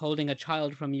herself holding a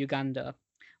child from Uganda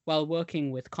while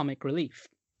working with Comic Relief.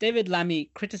 David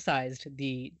Lammy criticized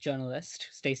the journalist,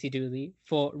 Stacey Dooley,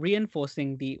 for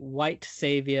reinforcing the white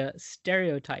savior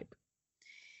stereotype.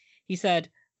 He said,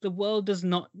 "The world does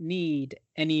not need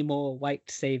any more white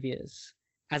saviors.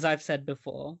 As I've said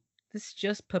before, this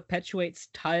just perpetuates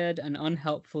tired and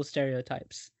unhelpful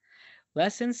stereotypes.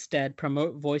 Let's instead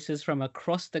promote voices from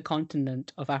across the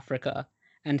continent of Africa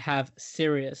and have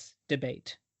serious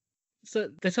debate." So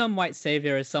the term white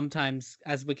savior is sometimes,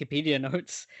 as Wikipedia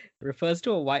notes, refers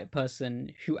to a white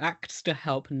person who acts to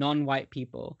help non-white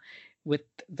people, with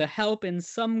the help in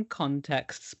some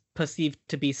contexts perceived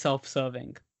to be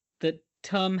self-serving. The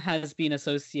term has been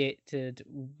associated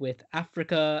with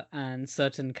Africa, and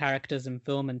certain characters in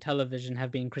film and television have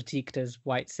been critiqued as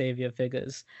white savior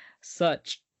figures,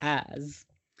 such as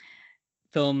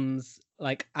films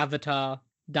like Avatar,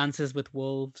 Dances with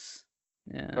Wolves.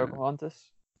 Pocahontas?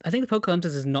 I think the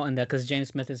Pocahontas is not in there because James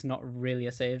Smith is not really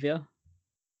a savior.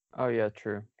 Oh yeah,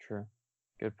 true.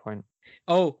 Good point.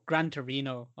 Oh, Gran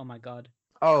Torino. Oh my god.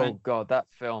 Oh god, that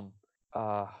film.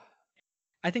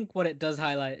 I think what it does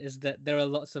highlight is that there are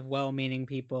lots of well-meaning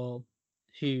people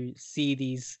who see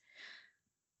these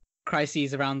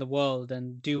crises around the world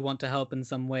and do want to help in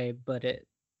some way, but it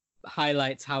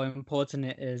highlights how important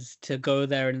it is to go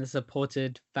there in a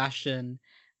supported fashion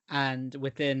and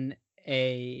within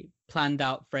a planned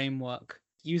out framework,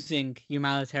 using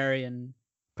humanitarian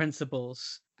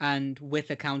principles and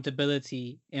with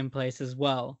accountability in place as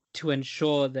well, to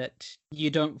ensure that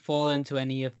you don't fall into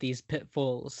any of these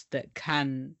pitfalls that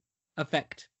can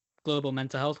affect global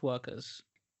mental health workers.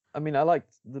 I mean, I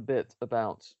liked the bit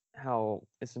about how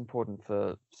it's important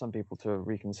for some people to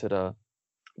reconsider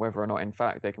whether or not, in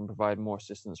fact, they can provide more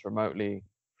assistance remotely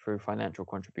through financial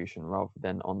contribution rather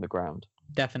than on the ground.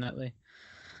 Definitely.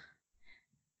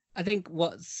 I think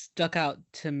what stuck out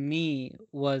to me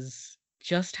was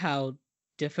just how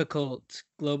difficult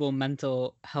global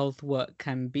mental health work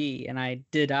can be. And I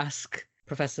did ask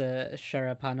Professor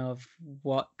Sharapanov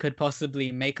what could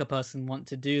possibly make a person want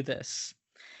to do this.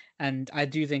 And I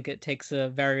do think it takes a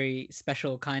very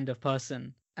special kind of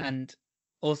person, and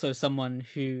also someone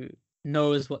who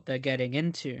knows what they're getting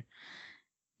into,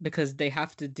 because they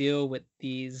have to deal with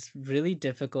these really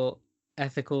difficult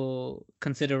ethical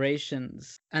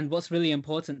considerations. And what's really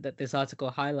important that this article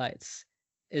highlights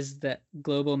is that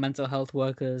global mental health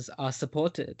workers are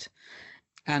supported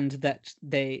and that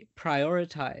they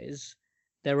prioritize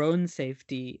their own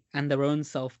safety and their own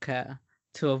self-care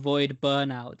to avoid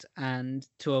burnout and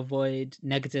to avoid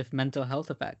negative mental health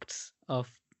effects of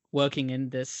working in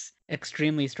this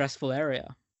extremely stressful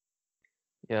area.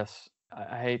 Yes,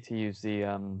 I hate to use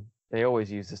they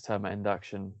always use this term at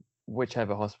induction,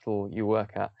 whichever hospital you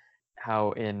work at,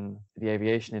 how in the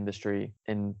aviation industry,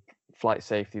 in flight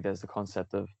safety, there's the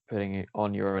concept of putting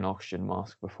on your own oxygen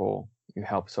mask before you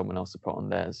help someone else to put on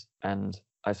theirs. And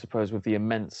I suppose with the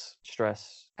immense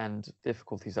stress and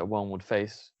difficulties that one would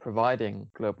face providing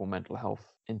global mental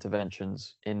health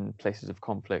interventions in places of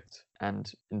conflict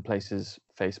and in places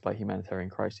faced by humanitarian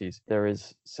crises, there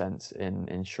is sense in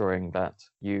ensuring that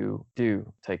you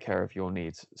do take care of your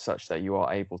needs such that you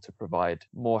are able to provide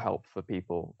more help for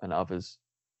people and others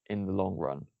in the long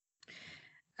run.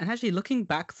 And actually, looking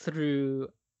back through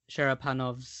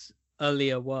Sharapanov's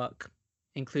earlier work,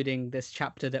 including this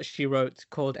chapter that she wrote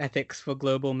called Ethics for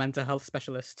Global Mental Health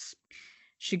Specialists,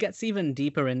 she gets even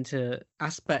deeper into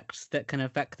aspects that can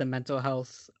affect the mental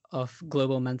health of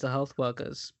global mental health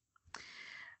workers.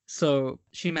 So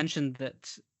she mentioned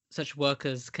that such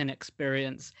workers can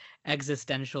experience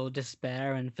existential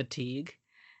despair and fatigue,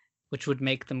 which would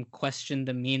make them question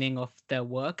the meaning of their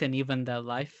work and even their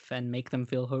life and make them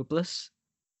feel hopeless.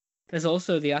 There's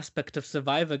also the aspect of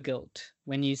survivor guilt,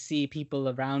 when you see people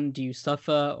around you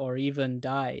suffer or even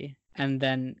die and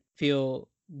then feel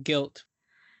guilt.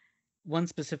 One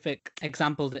specific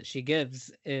example that she gives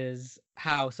is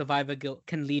how survivor guilt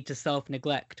can lead to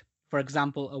self-neglect. For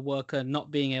example, a worker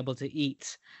not being able to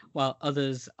eat while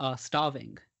others are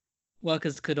starving.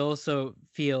 Workers could also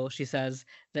feel, she says,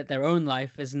 that their own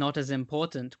life is not as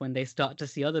important when they start to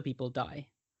see other people die.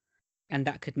 And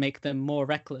that could make them more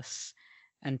reckless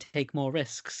and take more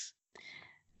risks.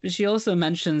 But she also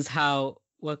mentions how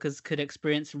workers could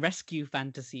experience rescue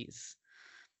fantasies.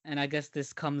 And I guess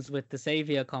this comes with the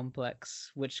savior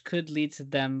complex, which could lead to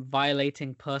them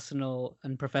violating personal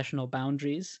and professional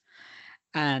boundaries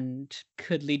and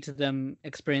could lead to them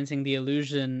experiencing the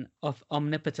illusion of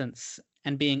omnipotence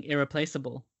and being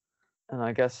irreplaceable. And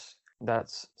I guess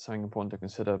that's something important to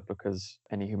consider because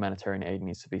any humanitarian aid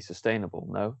needs to be sustainable,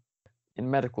 no? In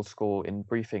medical school, in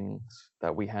briefings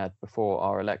that we had before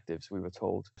our electives, we were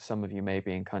told some of you may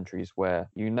be in countries where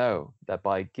you know that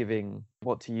by giving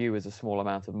what to you is a small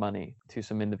amount of money to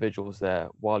some individuals there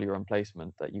while you're on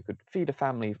placement, that you could feed a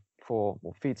family or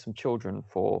feed some children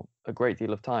for a great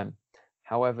deal of time.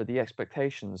 However, the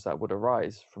expectations that would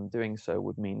arise from doing so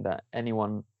would mean that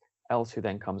anyone else who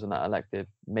then comes on that elective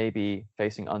may be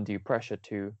facing undue pressure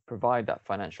to provide that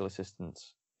financial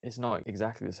assistance. It's not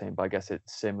exactly the same, but I guess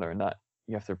it's similar in that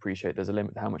you have to appreciate there's a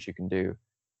limit to how much you can do.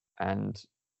 And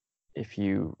if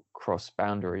you cross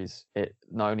boundaries, it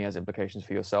not only has implications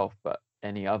for yourself, but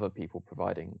any other people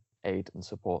providing aid and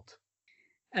support.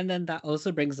 And then that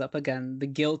also brings up again the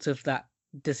guilt of that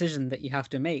decision that you have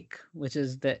to make, which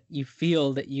is that you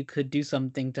feel that you could do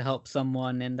something to help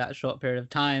someone in that short period of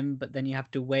time, but then you have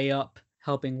to weigh up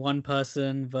helping one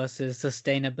person versus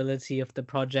sustainability of the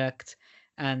project.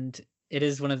 And it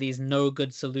is one of these no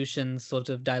good solutions sort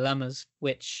of dilemmas,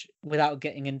 which, without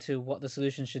getting into what the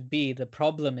solution should be, the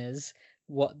problem is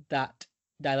what that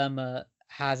dilemma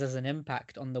has as an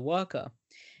impact on the worker.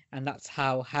 And that's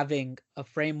how having a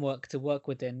framework to work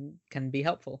within can be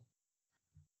helpful.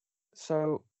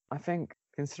 So I think,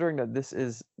 considering that this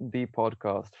is the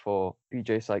podcast for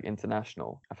PJ Psych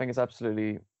International, I think it's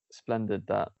absolutely splendid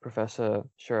that Professor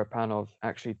Sharapanov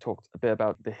actually talked a bit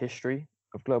about the history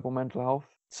of global mental health,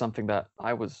 something that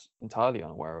I was entirely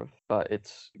unaware of, but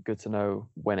it's good to know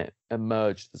when it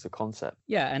emerged as a concept.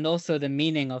 Yeah, and also the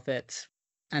meaning of it.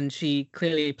 And she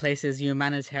clearly places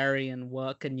humanitarian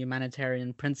work and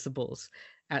humanitarian principles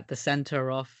at the center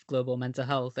of global mental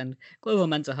health. And global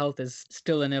mental health is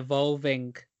still an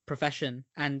evolving profession,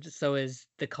 and so is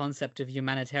the concept of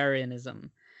humanitarianism.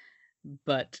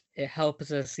 But it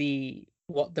helps us see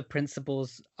what the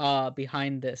principles are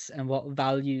behind this and what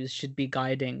values should be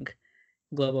guiding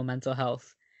global mental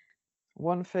health.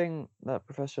 One thing that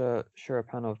Professor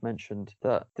Sharapanov mentioned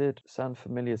that did sound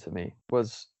familiar to me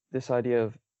was this idea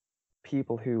of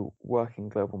people who work in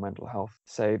global mental health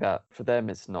say that for them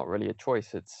it's not really a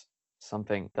choice, it's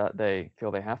something that they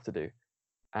feel they have to do.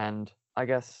 And I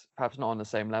guess perhaps not on the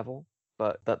same level,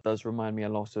 but that does remind me a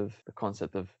lot of the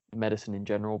concept of medicine in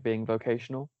general being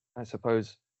vocational. I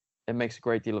suppose it makes a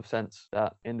great deal of sense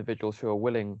that individuals who are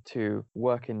willing to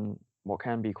work in what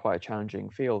can be quite a challenging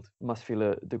field must feel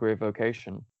a degree of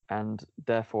vocation, and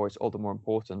therefore it's all the more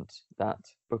important that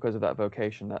because of that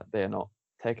vocation that they are not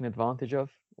taken advantage of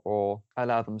or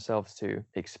allow themselves to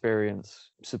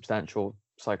experience substantial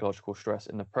psychological stress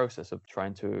in the process of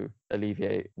trying to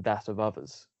alleviate that of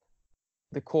others.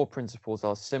 The core principles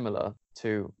are similar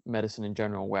to medicine in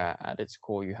general, where at its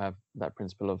core you have that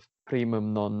principle of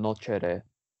primum non nocere,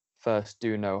 first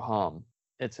do no harm.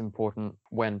 It's important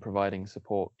when providing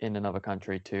support in another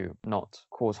country to not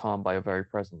cause harm by your very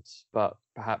presence. But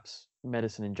perhaps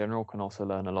medicine in general can also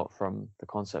learn a lot from the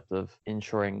concept of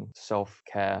ensuring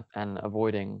self-care and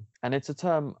avoiding. And it's a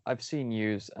term I've seen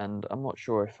used, and I'm not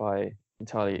sure if I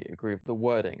entirely agree with the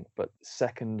wording, but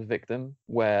second victim,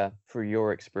 where through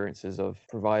your experiences of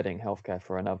providing healthcare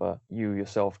for another, you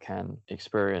yourself can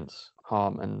experience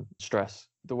harm and stress.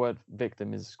 The word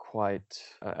victim is quite,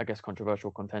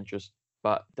 controversial, contentious,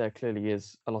 but there clearly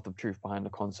is a lot of truth behind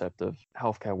the concept of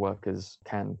healthcare workers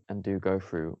can and do go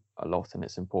through a lot, and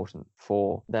it's important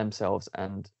for themselves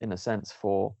and, in a sense,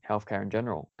 for healthcare in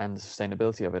general and the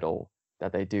sustainability of it all,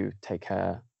 that they do take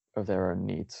care of their own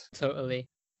needs. Totally.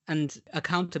 And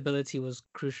accountability was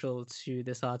crucial to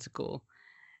this article.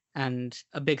 And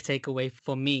a big takeaway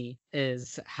for me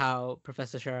is how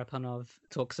Professor Sharapanov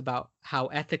talks about how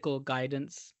ethical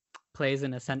guidance plays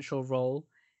an essential role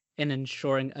in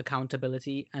ensuring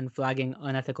accountability and flagging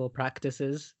unethical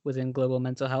practices within global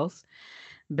mental health.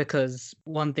 Because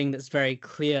one thing that's very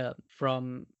clear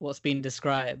from what's been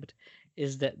described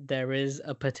is that there is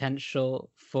a potential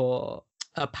for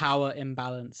a power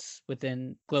imbalance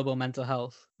within global mental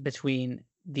health between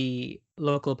the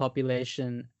local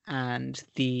population and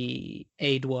the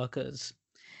aid workers.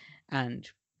 And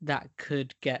that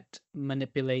could get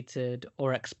manipulated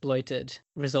or exploited,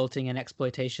 resulting in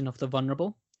exploitation of the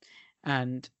vulnerable.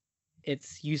 And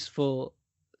it's useful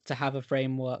to have a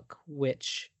framework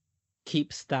which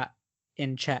keeps that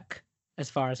in check as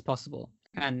far as possible.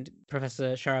 And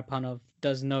Professor Sharapanov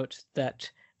does note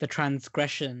that the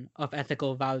transgression of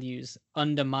ethical values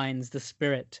undermines the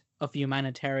spirit of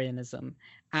humanitarianism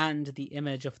and the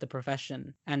image of the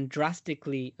profession, and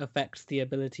drastically affects the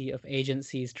ability of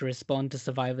agencies to respond to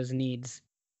survivors' needs.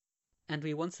 And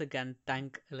we once again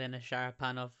thank Elena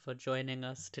Sharapanov for joining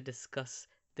us to discuss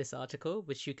this article,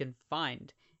 which you can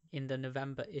find in the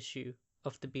November issue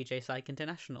of the BJ Psych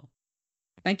International.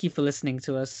 Thank you for listening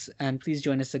to us, and please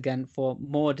join us again for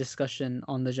more discussion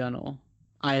on the journal.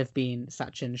 I have been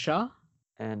Sachin Shah.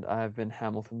 And I have been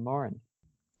Hamilton Morin.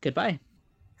 Goodbye.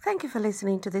 Thank you for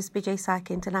listening to this BJ Psych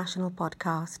International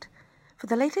podcast. For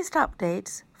the latest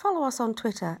updates, follow us on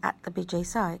Twitter at the BJ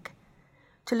Psych.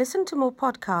 To listen to more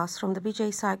podcasts from the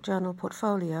BJ Psych Journal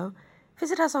portfolio,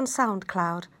 visit us on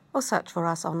SoundCloud or search for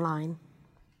us online.